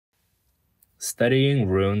Studying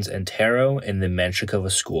runes and tarot in the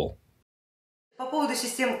Menshikova school.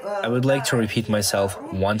 I would like to repeat myself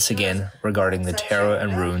once again regarding the tarot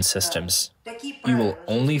and rune systems. You will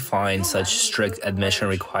only find such strict admission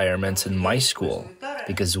requirements in my school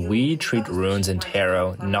because we treat runes and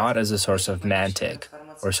tarot not as a source of mantic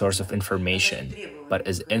or source of information, but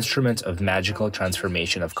as instruments of magical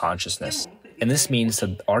transformation of consciousness. And this means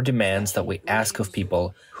that our demands that we ask of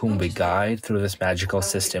people whom we guide through this magical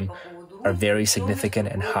system are very significant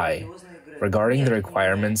and high. Regarding the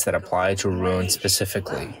requirements that apply to runes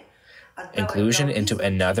specifically, inclusion into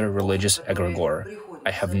another religious egregor,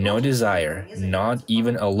 I have no desire, not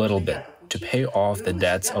even a little bit, to pay off the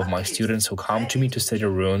debts of my students who come to me to study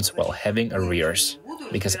runes while having arrears,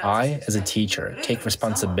 because I, as a teacher, take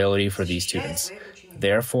responsibility for these students.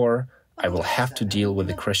 Therefore, I will have to deal with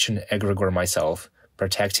the Christian egregor myself,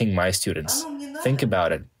 protecting my students. Think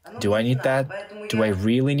about it. Do I need that? Do I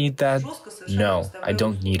really need that? No, I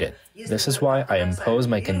don't need it. This is why I impose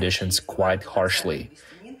my conditions quite harshly.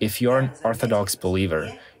 If you're an Orthodox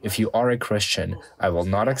believer, if you are a Christian, I will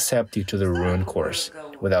not accept you to the rune course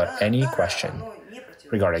without any question.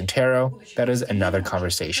 Regarding tarot, that is another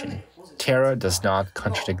conversation. Tarot does not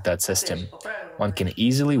contradict that system. One can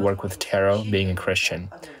easily work with tarot being a Christian.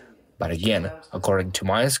 But again, according to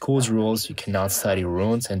my school's rules, you cannot study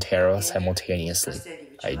runes and tarot simultaneously.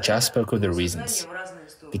 I just spoke of the reasons.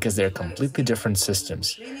 Because they're completely different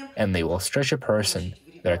systems, and they will stretch a person,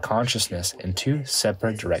 their consciousness, in two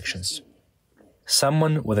separate directions.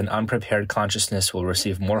 Someone with an unprepared consciousness will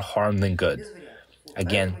receive more harm than good.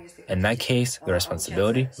 Again, in that case, the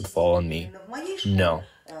responsibility would fall on me. No.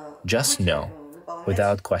 Just no.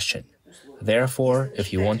 Without question. Therefore,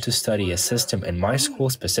 if you want to study a system in my school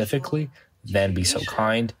specifically, then be so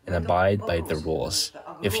kind and abide by the rules.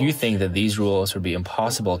 If you think that these rules would be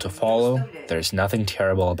impossible to follow, there's nothing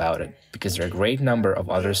terrible about it, because there are a great number of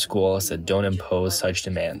other schools that don't impose such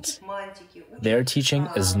demands. Their teaching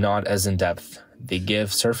is not as in-depth. They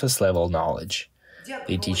give surface-level knowledge.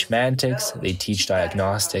 They teach mantics, they teach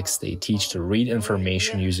diagnostics, they teach to read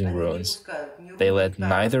information using runes. They let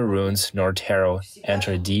neither runes nor tarot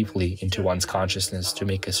enter deeply into one's consciousness to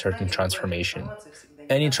make a certain transformation.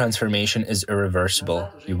 Any transformation is irreversible.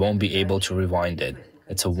 You won't be able to rewind it.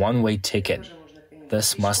 It's a one-way ticket.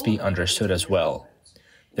 This must be understood as well.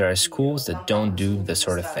 There are schools that don't do this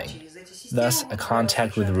sort of thing. Thus, a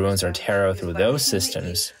contact with runes or tarot through those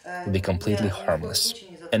systems will be completely harmless,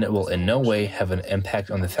 and it will in no way have an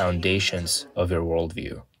impact on the foundations of your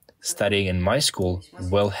worldview. Studying in my school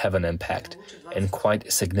will have an impact, and quite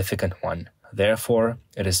a significant one. Therefore,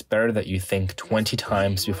 it is better that you think 20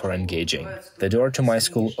 times before engaging. The door to my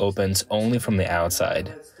school opens only from the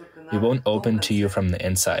outside. It won't open to you from the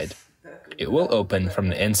inside. It will open from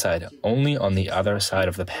the inside only on the other side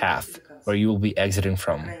of the path, where you will be exiting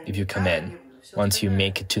from if you come in, once you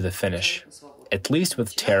make it to the finish, at least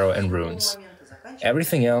with tarot and runes.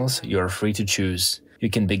 Everything else you are free to choose. You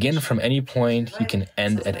can begin from any point, you can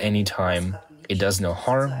end at any time. It does no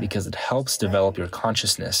harm because it helps develop your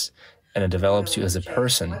consciousness, and it develops you as a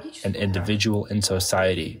person, an individual in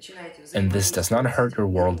society. And this does not hurt your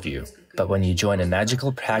worldview. But when you join a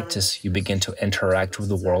magical practice, you begin to interact with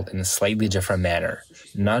the world in a slightly different manner,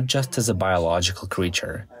 not just as a biological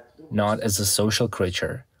creature, not as a social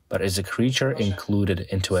creature, but as a creature included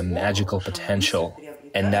into a magical potential.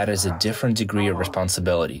 And that is a different degree of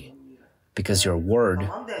responsibility, because your word,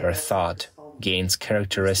 your thought, gains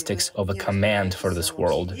characteristics of a command for this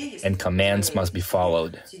world, and commands must be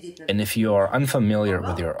followed. And if you are unfamiliar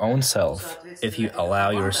with your own self, if you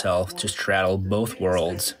allow yourself to straddle both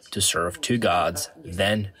worlds, to serve two gods,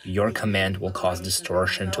 then your command will cause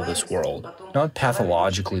distortion to this world. Not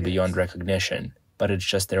pathologically beyond recognition, but it's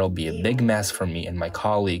just there'll be a big mess for me and my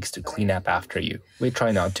colleagues to clean up after you. We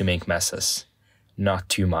try not to make messes. Not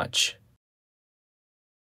too much.